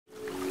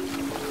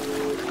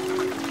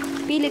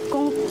pilit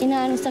kong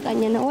inaano sa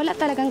kanya na wala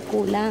talagang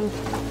kulang.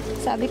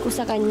 Sabi ko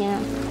sa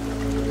kanya,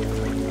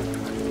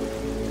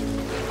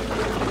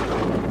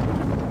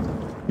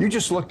 You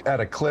just looked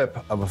at a clip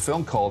of a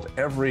film called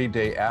Every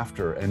Day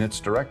After, and its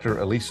director,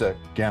 Elisa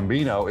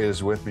Gambino, is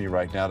with me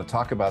right now to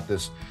talk about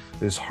this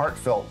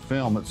heartfelt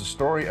film. It's a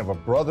story of a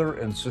brother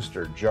and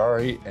sister,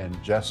 Jari and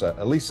Jessa.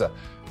 Elisa,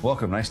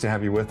 welcome. Nice to have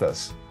you with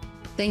us.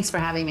 Thanks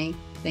for having me.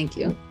 Thank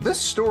you. This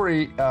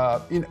story,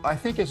 I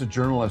think as a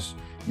journalist,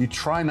 you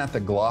try not to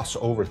gloss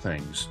over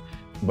things,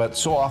 but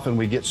so often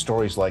we get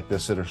stories like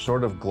this that are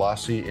sort of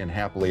glossy and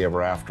happily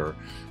ever after.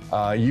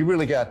 You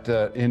really got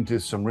into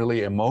some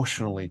really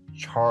emotionally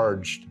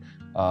charged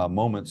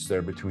moments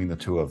there between the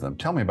two of them.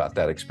 Tell me about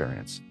that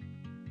experience.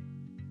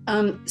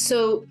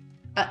 So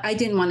I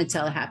didn't want to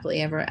tell a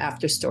happily ever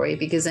after story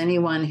because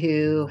anyone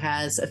who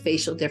has a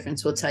facial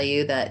difference will tell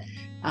you that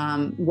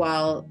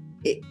while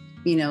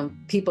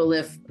people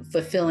live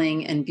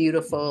fulfilling and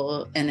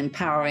beautiful and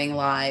empowering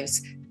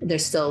lives,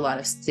 there's still a lot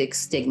of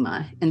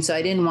stigma. And so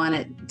I didn't want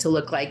it to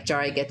look like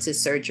Jari gets his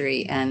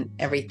surgery and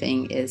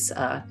everything is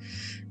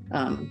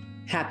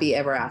happy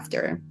ever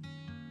after.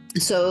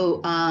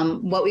 So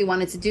what we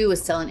wanted to do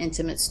was tell an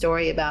intimate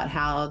story about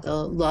how the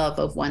love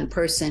of one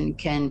person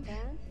can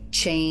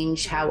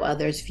change how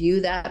others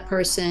view that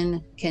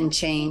person, can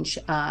change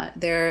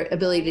their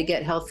ability to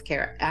get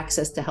healthcare,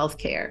 access to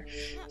healthcare.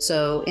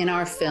 So in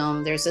our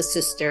film, there's a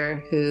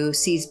sister who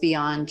sees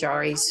beyond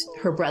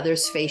her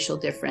brother's facial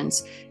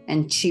difference,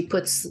 and she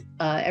puts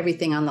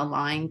everything on the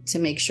line to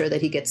make sure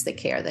that he gets the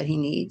care that he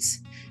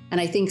needs. And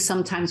I think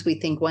sometimes we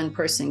think one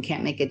person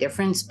can't make a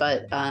difference,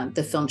 but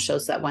the film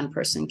shows that one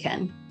person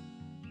can.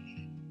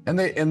 And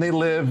they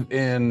live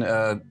in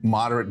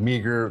moderate,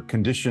 meager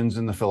conditions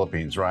in the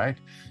Philippines, right?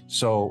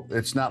 So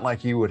it's not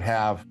like you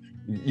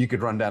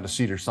could run down to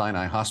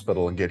Cedars-Sinai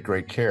Hospital and get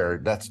great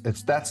care.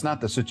 That's not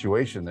the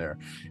situation there.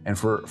 And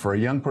for a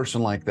young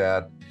person like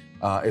that,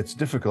 it's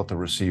difficult to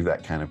receive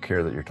that kind of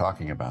care that you're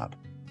talking about.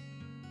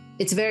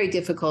 It's very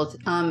difficult.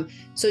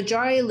 So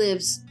Jari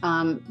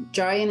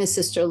and his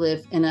sister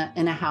live in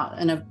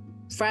a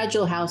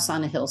fragile house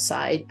on a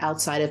hillside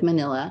outside of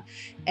Manila,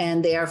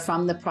 and they are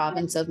from the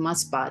province of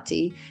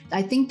Masbate.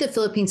 I think the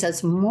Philippines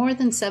has more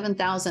than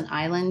 7,000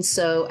 islands,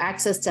 so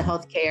access to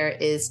healthcare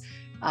is,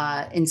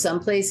 in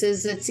some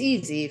places, it's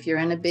easy. If you're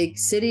in a big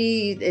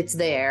city, it's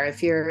there.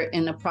 If you're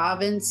in a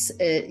province,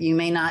 you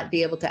may not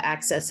be able to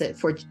access it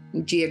for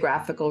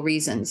geographical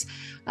reasons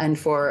and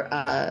for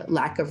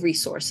lack of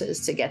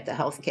resources to get the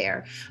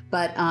healthcare.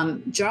 But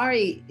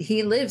Jari,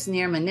 he lives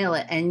near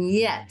Manila, and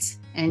yet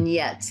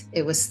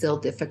it was still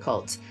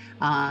difficult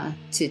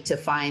to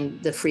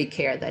find the free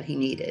care that he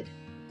needed.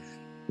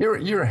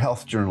 You're a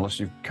health journalist.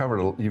 You've covered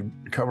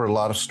a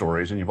lot of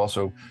stories, and you've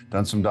also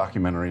done some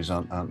documentaries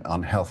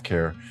on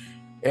healthcare.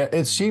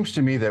 It seems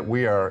to me that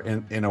we are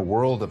in a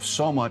world of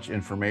so much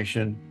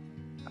information,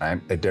 I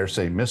dare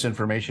say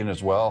misinformation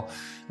as well,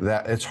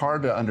 that it's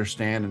hard to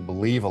understand and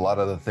believe a lot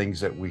of the things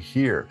that we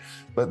hear.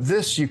 But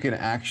this you can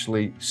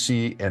actually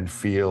see and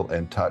feel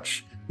and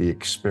touch the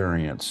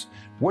experience.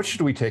 What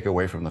should we take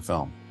away from the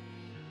film?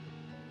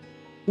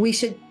 We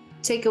should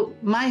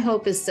my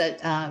hope is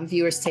that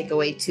viewers take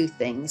away two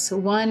things.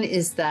 One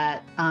is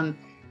that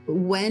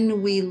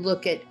when we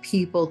look at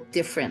people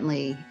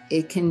differently,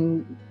 it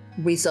can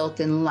result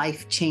in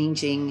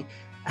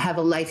have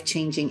a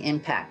life-changing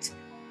impact,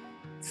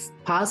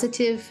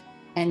 positive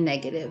and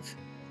negative.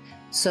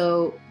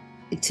 So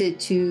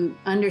to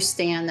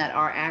understand that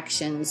our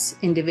actions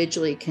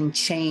individually can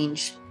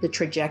change the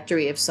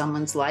trajectory of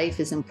someone's life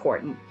is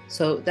important.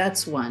 So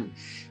that's one.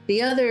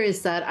 The other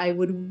is that I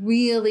would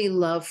really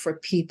love for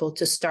people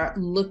to start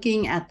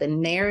looking at the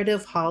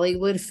narrative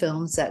Hollywood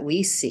films that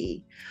we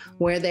see,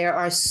 where there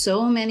are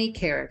so many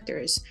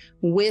characters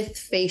with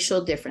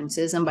facial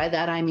differences, and by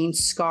that I mean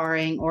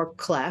scarring or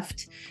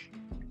cleft.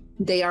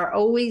 They are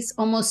always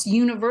almost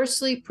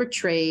universally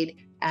portrayed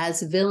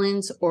as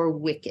villains or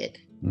wicked.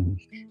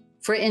 Mm-hmm.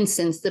 For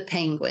instance, the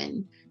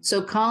Penguin.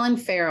 So Colin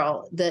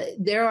Farrell,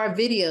 there are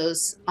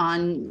videos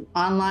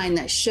online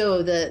that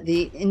show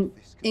the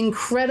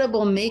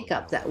incredible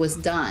makeup that was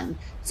done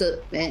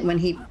when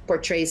he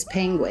portrays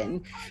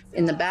Penguin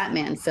in the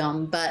Batman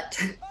film, but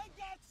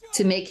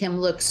to make him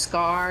look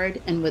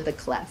scarred and with a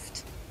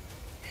cleft.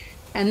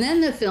 And then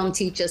the film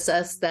teaches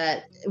us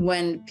that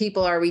when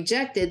people are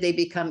rejected, they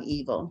become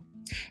evil.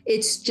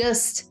 It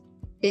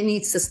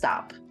needs to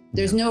stop.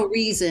 There's no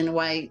reason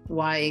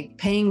why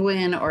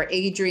Penguin or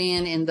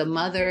Adrian in The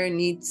Mother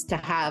needs to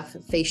have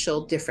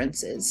facial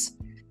differences.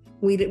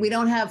 We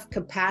don't have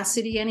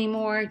capacity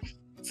anymore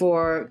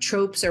for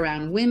tropes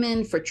around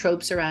women, for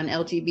tropes around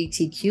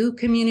LGBTQ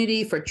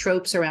community, for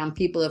tropes around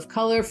people of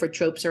color, for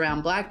tropes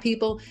around Black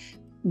people.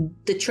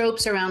 The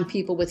tropes around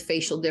people with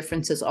facial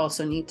differences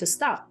also need to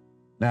stop.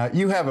 Now,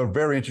 you have a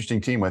very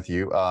interesting team with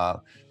you.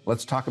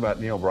 Let's talk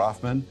about Neal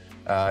Broffman.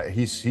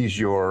 He's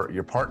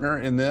your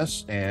partner in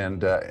this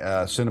and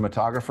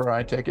cinematographer,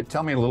 I take it.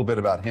 Tell me a little bit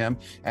about him.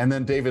 And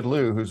then David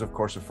Liu, who's of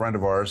course a friend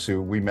of ours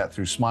who we met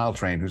through Smile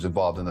Train, who's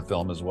involved in the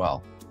film as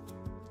well.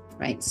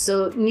 Right.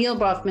 So Neal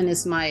Broffman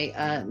is my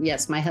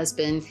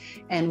husband,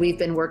 and we've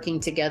been working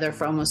together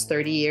for almost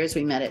 30 years.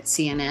 We met at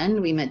CNN.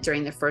 We met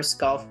during the first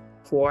Gulf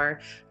War,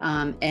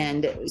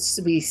 and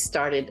we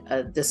started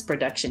this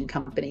production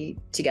company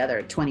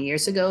together 20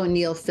 years ago.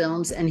 Neal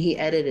films, and he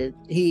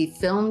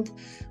filmed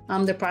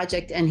the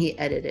project, and he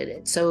edited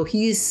it. So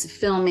he's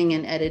filming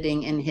and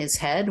editing in his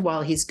head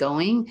while he's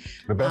going.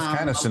 The best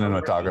kind of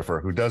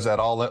cinematographer who does that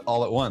all at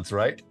once,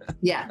 right?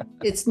 Yeah,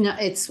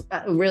 it's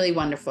really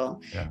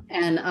wonderful. Yeah.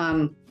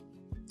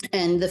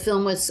 And the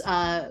film was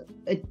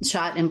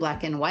shot in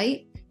black and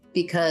white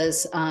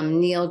because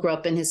Neal grew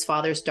up in his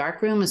father's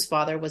darkroom. His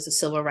father was a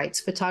civil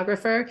rights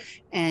photographer,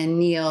 and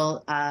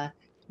Neal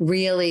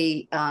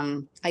really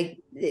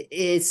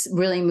is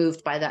really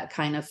moved by that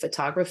kind of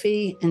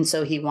photography, and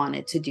so he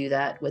wanted to do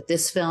that with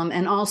this film.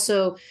 And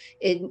also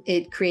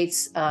it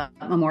creates a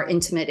more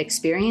intimate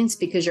experience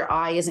because your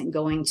eye isn't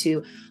going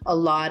to a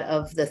lot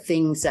of the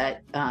things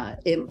that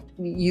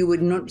you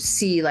would not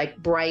see, like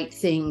bright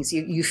things.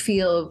 You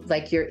feel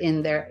like you're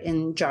in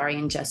Jari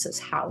and Jessa's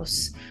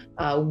house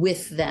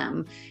with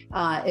them.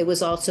 It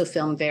was also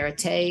filmed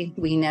verite.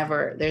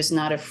 There's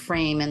not a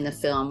frame in the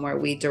film where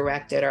we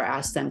directed or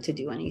asked them to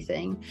do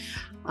anything.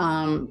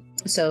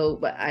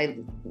 But I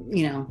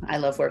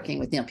love working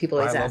with Neal. People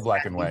always ask. I love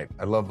black and white.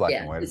 I love black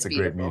and white. It's a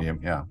great medium.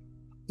 Yeah.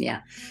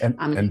 Yeah.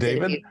 And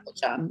David?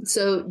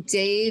 So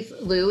Dave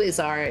Liu is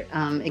our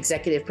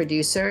executive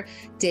producer.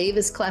 Dave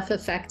is cleft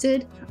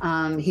affected.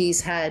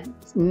 He's had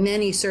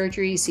many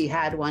surgeries. He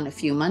had one a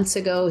few months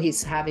ago.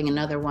 He's having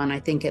another one, I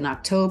think, in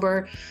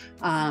October.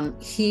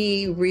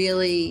 He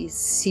really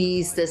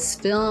sees this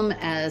film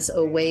as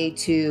a way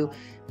to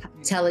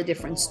tell a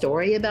different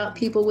story about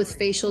people with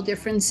facial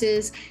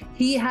differences.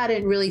 He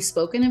hadn't really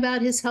spoken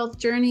about his health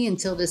journey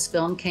until this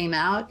film came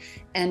out,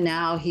 and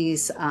now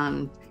he's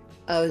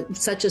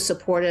such a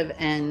supportive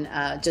and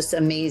just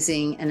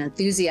amazing and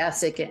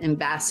enthusiastic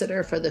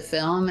ambassador for the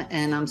film,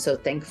 and I'm so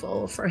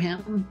thankful for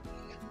him.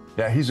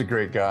 Yeah, he's a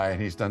great guy,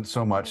 and he's done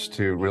so much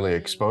to really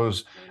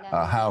expose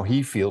how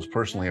he feels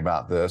personally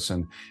about this,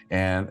 and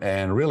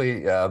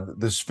really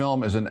this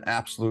film is an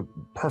absolute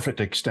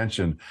perfect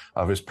extension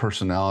of his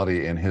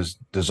personality and his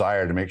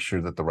desire to make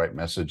sure that the right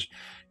message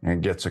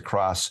and gets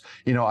across.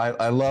 You know,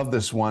 I love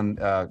this one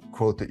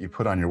quote that you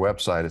put on your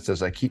website. It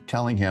says, "I keep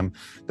telling him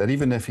that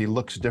even if he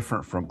looks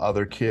different from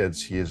other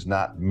kids, he is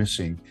not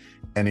missing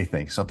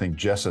anything," something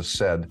Jessa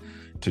said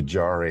to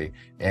Jari.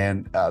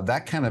 And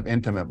that kind of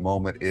intimate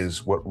moment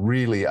is what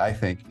really, I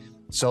think,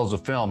 sells a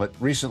film. It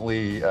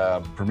recently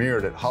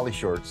premiered at Holly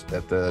Shorts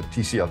at the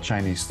TCL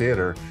Chinese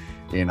Theater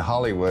in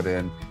Hollywood.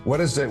 And what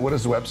is the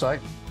website?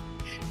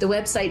 The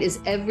website is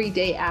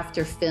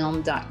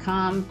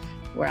everydayafterfilm.com.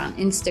 We're on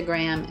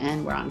Instagram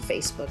and we're on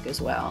Facebook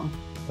as well.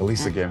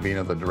 Elisa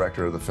Gambino, the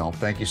director of the film,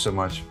 thank you so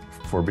much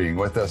for being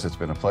with us. It's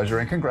been a pleasure,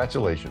 and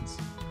congratulations.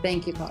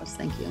 Thank you, Carlos.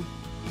 Thank you.